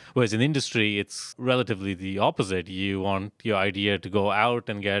go. Yeah. Whereas in industry, it's relatively the opposite. You want your idea to go out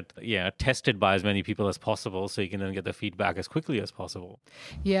and get tested by as many people as possible so you can then get the feedback as quickly as possible.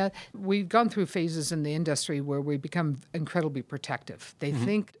 Yeah, we've gone through phases in the industry where we become incredibly protective. They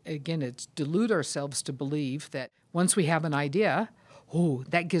think, again, it's delude ourselves to believe that once we have an idea,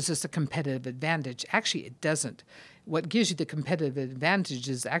 that gives us a competitive advantage. Actually, it doesn't. What gives you the competitive advantage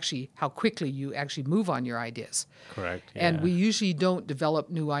is actually how quickly you actually move on your ideas. Correct. Yeah. And we usually don't develop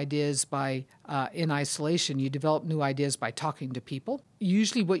new ideas by in isolation. You develop new ideas by talking to people.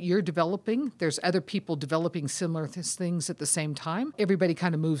 Usually what you're developing, there's other people developing similar things at the same time. Everybody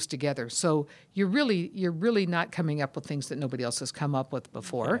kind of moves together. So you're really not coming up with things that nobody else has come up with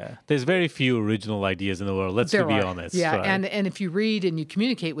before. Yeah. There's very few original ideas in the world, let's be honest. Yeah, right? and if you read and you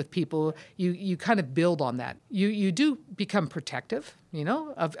communicate with people, you kind of build on that. You do become protective,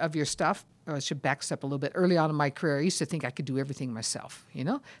 of your stuff. I should back step a little bit. Early on in my career, I used to think I could do everything myself,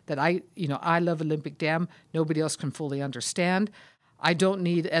 that I love Olympic Dam. Nobody else can fully understand. I don't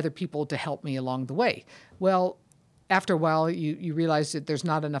need other people to help me along the way. Well, after a while, you realize that there's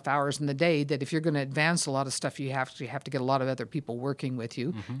not enough hours in the day, that if you're going to advance a lot of stuff, you have to get a lot of other people working with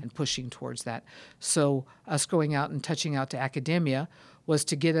you and pushing towards that. So us going out and touching out to academia was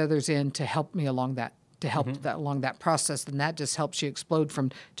to get others in to help me along that. Along that process, and that just helps you explode from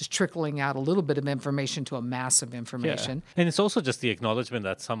just trickling out a little bit of information to a mass of information. Yeah. And it's also just the acknowledgement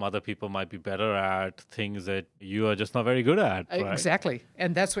that some other people might be better at things that you are just not very good at. Right? Exactly.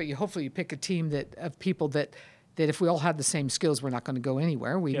 And that's what hopefully you pick a team of people that if we all had the same skills, we're not going to go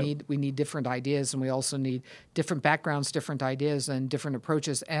anywhere. We need different ideas, and we also need different backgrounds, different ideas, and different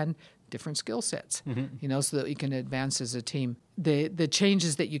approaches, and different skill sets, so that we can advance as a team. The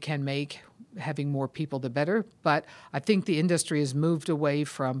changes that you can make, having more people, the better. But I think the industry has moved away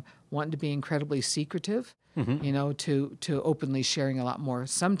from wanting to be incredibly secretive, to openly sharing a lot more.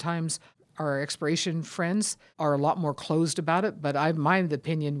 Sometimes our exploration friends are a lot more closed about it. But my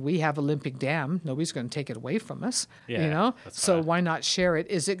opinion, we have Olympic Dam. Nobody's going to take it away from us. Yeah, So why not share it?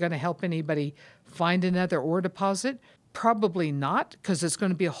 Is it going to help anybody find another ore deposit? Probably not, because it's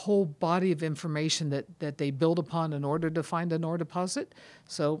going to be a whole body of information that they build upon in order to find an ore deposit.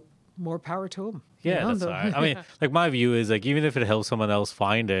 So more power to them. Yeah, that's right. I mean, like my view is like even if it helps someone else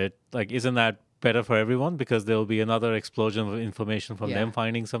find it, like isn't that better for everyone because there will be another explosion of information from them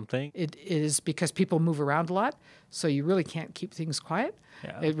finding something? It is because people move around a lot, so you really can't keep things quiet.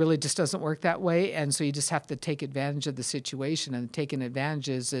 Yeah. It really just doesn't work that way, and so you just have to take advantage of the situation. And taking advantage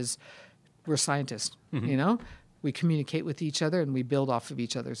is we're scientists, We communicate with each other and we build off of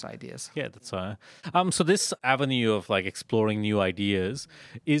each other's ideas. Yeah, that's right. So this avenue of like exploring new ideas,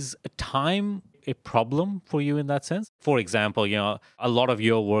 is time a problem for you in that sense? For example, a lot of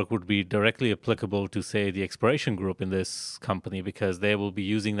your work would be directly applicable to, say, the exploration group in this company because they will be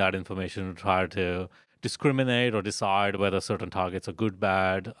using that information to try to discriminate or decide whether certain targets are good,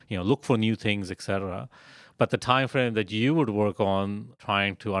 bad, look for new things, etc. But the time frame that you would work on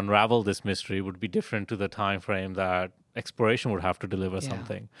trying to unravel this mystery would be different to the time frame that exploration would have to deliver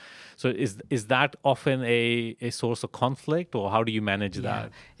something. So is that often a source of conflict, or how do you manage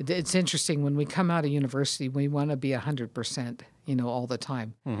that? It's interesting. When we come out of university, we want to be 100%, all the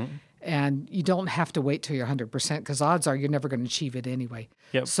time. Mm-hmm. And you don't have to wait till you're 100% because odds are you're never going to achieve it anyway.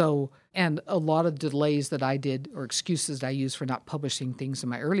 Yep. So, and a lot of delays that I did or excuses that I used for not publishing things in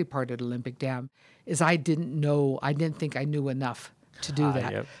my early part at Olympic Dam is I didn't think I knew enough to do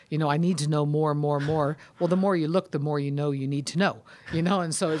that. Yep. I need to know more and more and more. Well, the more you look, the more you need to know,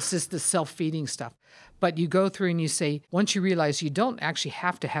 and so it's just the self-feeding stuff. But you go through and you say, once you realize you don't actually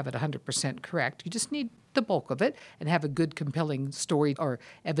have to have it 100% correct, you just need the bulk of it and have a good, compelling story or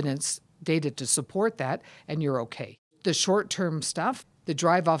evidence data to support that, and you're okay. The short-term stuff, the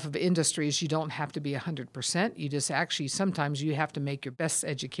drive off of industries, you don't have to be 100%. You just actually, sometimes you have to make your best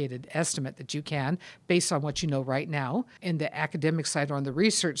educated estimate that you can based on what you know right now. In the academic side or on the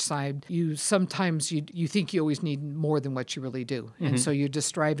research side, you sometimes you think you always need more than what you really do. Mm-hmm. And so you're just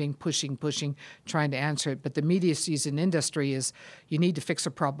striving, pushing, trying to answer it. But the immediacies in industry is you need to fix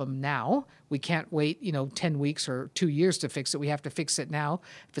a problem now. We can't wait, 10 weeks or 2 years to fix it. We have to fix it now.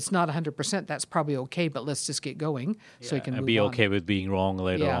 If it's not 100%, that's probably okay, but let's just get going so you can move be on. Okay with being wrong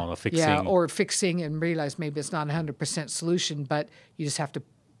later on or fixing. Yeah, or fixing and realize maybe it's not 100% solution, but you just have to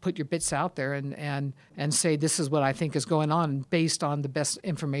put your bits out there and say this is what I think is going on based on the best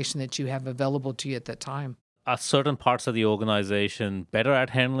information that you have available to you at that time. Are certain parts of the organization better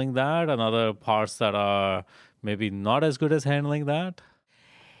at handling that and other parts that are maybe not as good as handling that?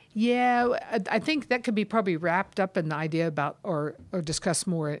 Yeah, I think that could be probably wrapped up in the idea about or discussed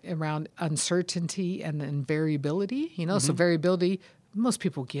more around uncertainty and then variability. Mm-hmm. So variability, most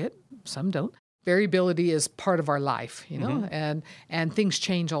people get, some don't. Variability is part of our life, mm-hmm. and things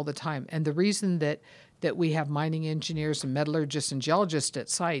change all the time. And the reason that we have mining engineers and metallurgists and geologists at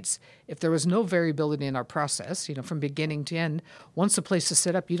sites, if there was no variability in our process, from beginning to end, once the place is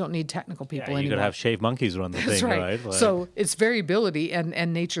set up, you don't need technical people anymore. You could have shaved monkeys run the That's thing, right? Like, so it's variability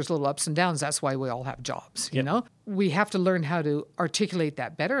and nature's little ups and downs. That's why we all have jobs, We have to learn how to articulate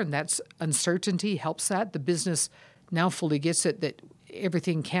that better, and that's uncertainty helps that. The business now fully gets it that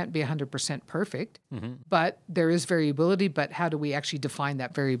everything can't be 100% perfect, mm-hmm. but there is variability, but how do we actually define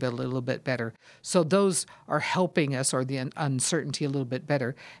that variability a little bit better? So those are helping us, or the uncertainty a little bit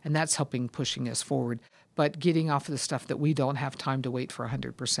better, and that's pushing us forward. But getting off of the stuff that we don't have time to wait for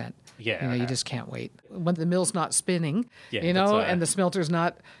 100%. Yeah. You just can't wait. When the mill's not spinning, and the smelter's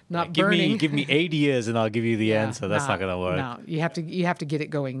not burning. Give me 8 years and I'll give you the answer. That's not going to work. No, you have to get it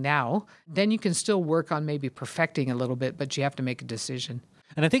going now. Then you can still work on maybe perfecting a little bit, but you have to make a decision.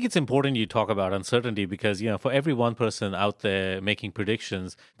 And I think it's important you talk about uncertainty because, for every one person out there making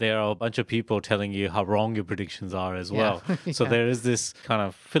predictions, there are a bunch of people telling you how wrong your predictions are as well. Yeah. So there is this kind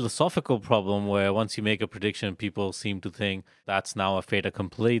of philosophical problem where once you make a prediction, people seem to think that's now a fait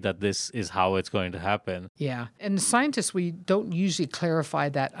accompli, that this is how it's going to happen. Yeah. And scientists, we don't usually clarify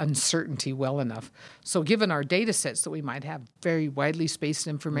that uncertainty well enough. So given our data sets that we might have very widely spaced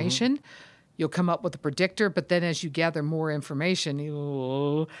information, mm-hmm. You'll come up with a predictor, but then as you gather more information,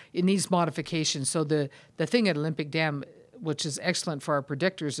 it needs modification. So the thing at Olympic Dam, which is excellent for our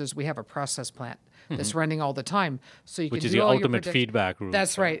predictors, is we have a process plant that's mm-hmm. running all the time. So you which can is do the all ultimate your feedback route.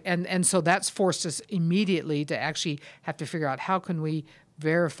 That's right. And so that's forced us immediately to actually have to figure out how can we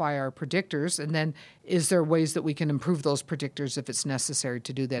verify our predictors, and then is there ways that we can improve those predictors if it's necessary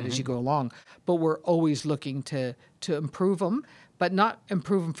to do that mm-hmm. as you go along. But we're always looking to improve them, but not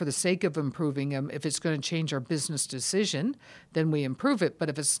improve them for the sake of improving them. If it's going to change our business decision, then we improve it. But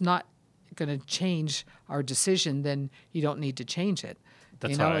if it's not going to change our decision, then you don't need to change it.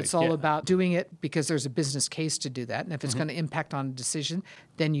 That's right. right. It's all about doing it because there's a business case to do that. And if it's going to impact on a decision,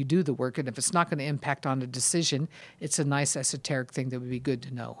 then you do the work. And if it's not going to impact on a decision, it's a nice esoteric thing that would be good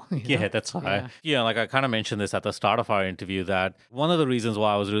to know. Yeah, that's right. Yeah, like I kind of mentioned this at the start of our interview, that one of the reasons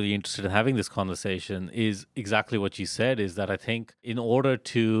why I was really interested in having this conversation is exactly what you said, is that I think in order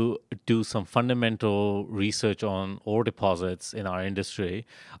to do some fundamental research on ore deposits in our industry,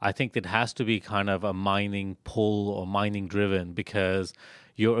 I think it has to be kind of a mining pull or mining driven, because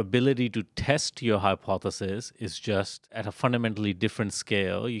your ability to test your hypothesis is just at a fundamentally different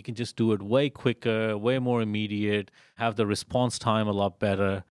scale. You can just do it way quicker, way more immediate, have the response time a lot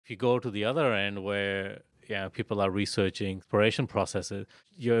better. If you go to the other end where people are researching exploration processes,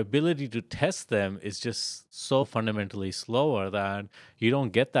 your ability to test them is just so fundamentally slower that you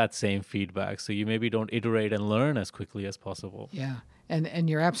don't get that same feedback. So you maybe don't iterate and learn as quickly as possible. Yeah, and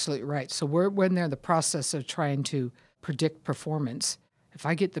you're absolutely right. So when they're in the process of trying to predict performance, if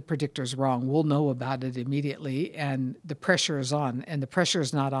I get the predictors wrong, we'll know about it immediately, and the pressure is on. And the pressure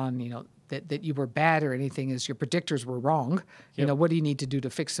is not on, that you were bad or anything, is your predictors were wrong. Yep. What do you need to do to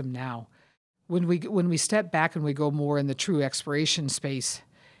fix them now? When we step back and we go more in the true exploration space,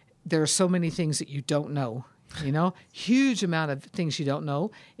 there are so many things that you don't know. Huge amount of things you don't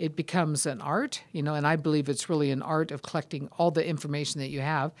know. It becomes an art, and I believe it's really an art of collecting all the information that you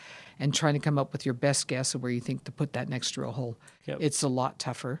have and trying to come up with your best guess of where you think to put that next drill hole. Yep. It's a lot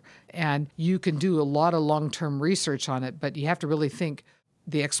tougher. And you can do a lot of long-term research on it, but you have to really think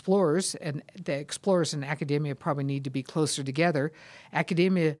the explorers and academia probably need to be closer together.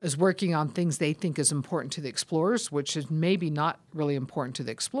 Academia is working on things they think is important to the explorers, which is maybe not really important to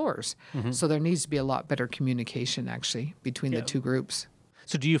the explorers. Mm-hmm. So there needs to be a lot better communication, actually, between the two groups.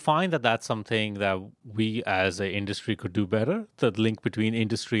 So do you find that that's something that we as an industry could do better, the link between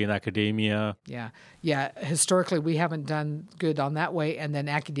industry and academia? Yeah. Historically, we haven't done good on that way, and then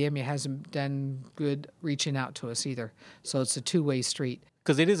academia hasn't done good reaching out to us either. So it's a two-way street.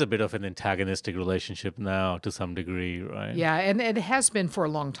 Because it is a bit of an antagonistic relationship now to some degree, right? Yeah, and it has been for a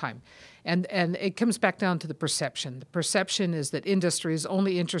long time. And it comes back down to the perception. The perception is that industry is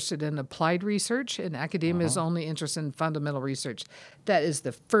only interested in applied research and academia is only interested in fundamental research. That is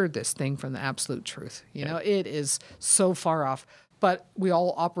the furthest thing from the absolute truth. It is so far off. But we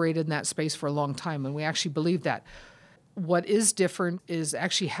all operated in that space for a long time, and we actually believe that. What is different is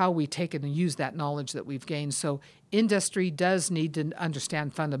actually how we take it and use that knowledge that we've gained. So industry does need to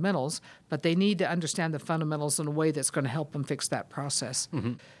understand fundamentals, but they need to understand the fundamentals in a way that's going to help them fix that process.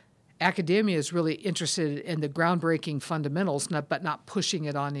 Mm-hmm. Academia is really interested in the groundbreaking fundamentals, but not pushing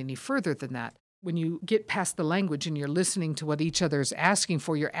it on any further than that. When you get past the language and you're listening to what each other is asking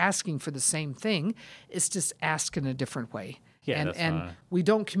for, you're asking for the same thing. It's just asked in a different way. Yeah, and we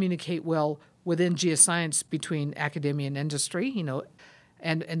don't communicate well within geoscience between academia and industry,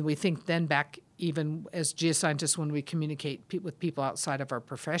 and we think then back even as geoscientists when we communicate with people outside of our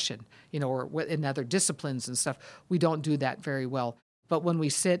profession, or in other disciplines and stuff, we don't do that very well. But when we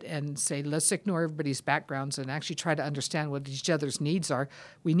sit and say, let's ignore everybody's backgrounds and actually try to understand what each other's needs are,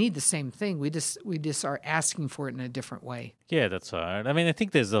 we need the same thing. We just are asking for it in a different way. Yeah, that's right. I mean, I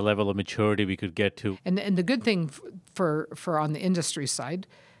think there's a level of maturity we could get to. And the good thing for on the industry side,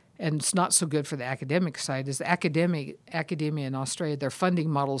 and it's not so good for the academic side, is the academia in Australia, their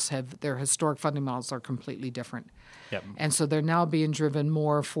historic funding models are completely different. Yep. And so they're now being driven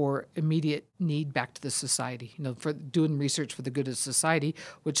more for immediate need back to the society, for doing research for the good of society,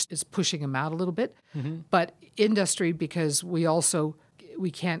 which is pushing them out a little bit. Mm-hmm. But industry, because we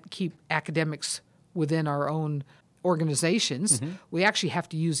can't keep academics within our own organizations, we actually have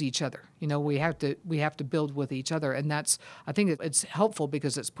to use each other. We have to build with each other, and I think it's helpful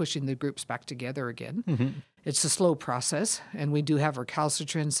because it's pushing the groups back together again. Mm-hmm. It's a slow process, and we do have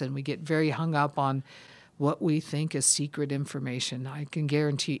recalcitrance, and we get very hung up on what we think is secret information. I can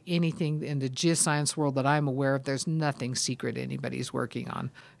guarantee anything in the geoscience world that I'm aware of, there's nothing secret anybody's working on.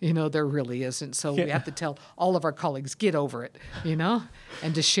 There really isn't. So we have to tell all of our colleagues, get over it,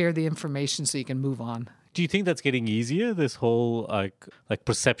 and to share the information so you can move on. Do you think that's getting easier, this whole like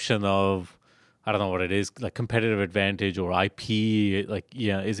perception of, I don't know what it is, like competitive advantage or IP?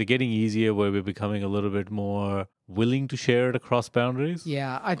 Is it getting easier where we're becoming a little bit more willing to share it across boundaries?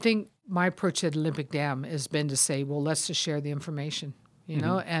 Yeah, I think my approach at Olympic Dam has been to say, well, let's just share the information,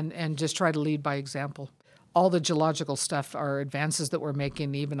 and just try to lead by example. All the geological stuff are advances that we're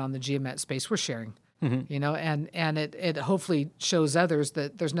making, even on the geomet space, we're sharing, and it hopefully shows others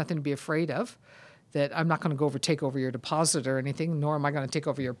that there's nothing to be afraid of. That I'm not going to go take over your deposit or anything, nor am I going to take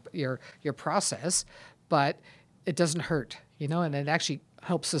over your process, but it doesn't hurt, and it actually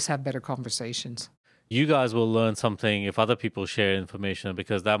helps us have better conversations. You guys will learn something if other people share information,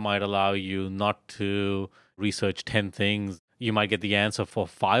 because that might allow you not to research 10 things. You might get the answer for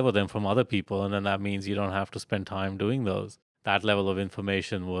 5 of them from other people, and then that means you don't have to spend time doing those. That level of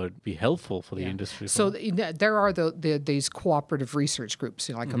information would be helpful for the industry. So there are these cooperative research groups,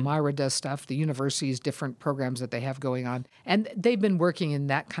 like Amira does stuff, the universities, different programs that they have going on. And they've been working in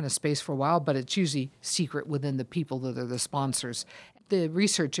that kind of space for a while, but it's usually secret within the people that are the sponsors. The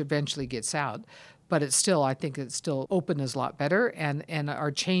research eventually gets out, but I think it's still open is a lot better. And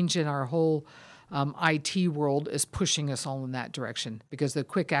our change in our whole IT world is pushing us all in that direction, because the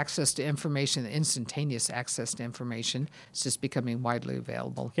quick access to information, the instantaneous access to information is just becoming widely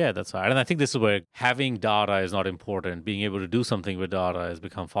available. Yeah, that's right. And I think this is where having data is not important. Being able to do something with data has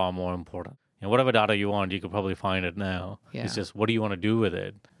become far more important. And whatever data you want, you could probably find it now. Yeah. It's just, what do you want to do with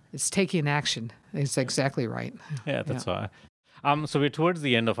it? It's taking action. It's exactly right. Yeah, that's right. So we're towards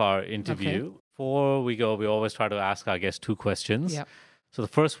the end of our interview. Okay. Before we go, we always try to ask our guests 2 questions. Yep. So the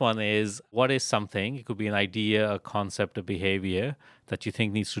first one is, what is something, it could be an idea, a concept, a behavior, that you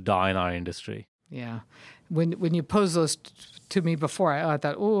think needs to die in our industry? Yeah. When you posed those to me before, I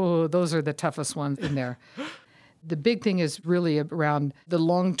thought, oh, those are the toughest ones in there. The big thing is really around the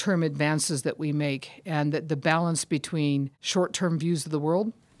long-term advances that we make, and the balance between short-term views of the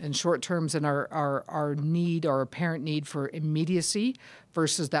world and short-terms and our need, our apparent need for immediacy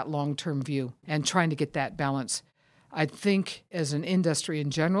versus that long-term view, and trying to get that balance. I think as an industry in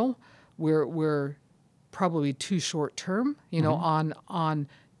general, we're probably too short-term, on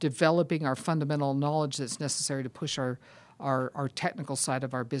developing our fundamental knowledge that's necessary to push our technical side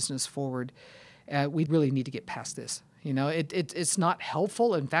of our business forward. We really need to get past this. It's not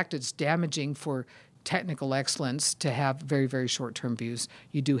helpful. In fact, it's damaging for technical excellence to have very, very short-term views.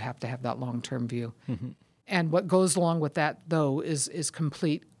 You do have to have that long-term view. Mm-hmm. And what goes along with that, though, is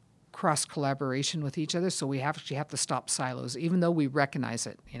complete cross-collaboration with each other. So we actually have to stop silos, even though we recognize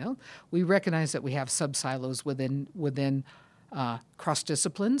it. We recognize that we have sub-silos within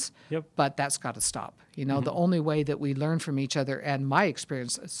cross-disciplines, but that's got to stop. The only way that we learn from each other, and my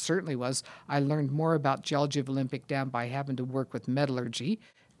experience certainly was, I learned more about geology of Olympic Dam by having to work with metallurgy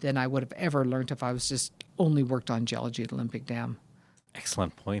than I would have ever learned if I was just only worked on geology at Olympic Dam.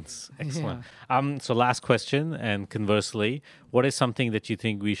 Excellent points. Excellent. Yeah. So last question, and conversely, what is something that you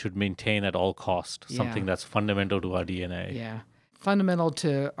think we should maintain at all costs? Something that's fundamental to our DNA? Yeah. Fundamental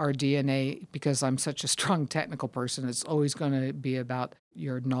to our DNA, because I'm such a strong technical person, it's always going to be about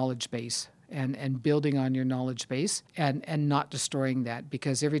your knowledge base and building on your knowledge base and not destroying that,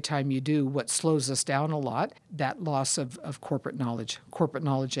 because every time you do, what slows us down a lot, that loss of corporate knowledge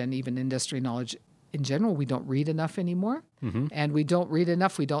and even industry knowledge. In general, we don't read enough anymore, and we don't read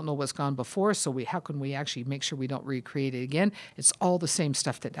enough. We don't know what's gone before, so how can we actually make sure we don't recreate it again? It's all the same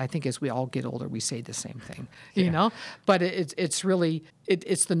stuff that I think as we all get older, we say the same thing, But it's really,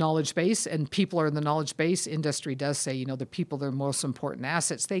 it's the knowledge base, and people are in the knowledge base. Industry does say, the people are the most important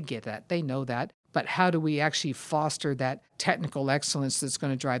assets. They get that. They know that. But how do we actually foster that technical excellence that's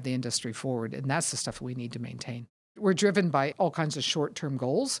going to drive the industry forward? And that's the stuff we need to maintain. We're driven by all kinds of short-term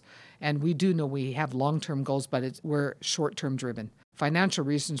goals, and we do know we have long-term goals, but we're short-term driven. Financial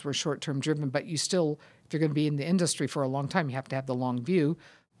reasons, we're short-term driven, but you still, if you're going to be in the industry for a long time, you have to have the long view,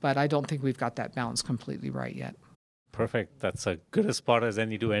 but I don't think we've got that balance completely right yet. Perfect. That's a good a spot as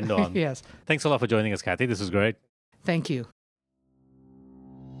any to end on. Yes. Thanks a lot for joining us, Kathy. This was great. Thank you.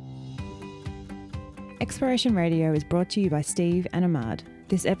 Exploration Radio is brought to you by Steve and Ahmad.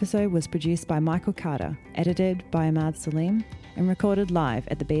 This episode was produced by Michael Carter, edited by Ahmad Salim, and recorded live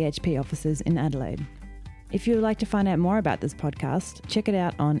at the BHP offices in Adelaide. If you would like to find out more about this podcast, check it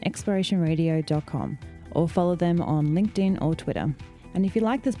out on explorationradio.com or follow them on LinkedIn or Twitter. And if you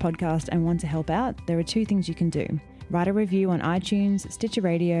like this podcast and want to help out, there are 2 things you can do. Write a review on iTunes, Stitcher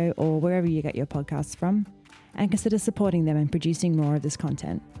Radio, or wherever you get your podcasts from, and consider supporting them and producing more of this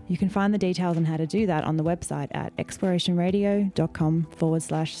content. You can find the details on how to do that on the website at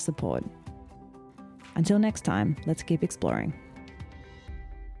explorationradio.com/support. Until next time, let's keep exploring.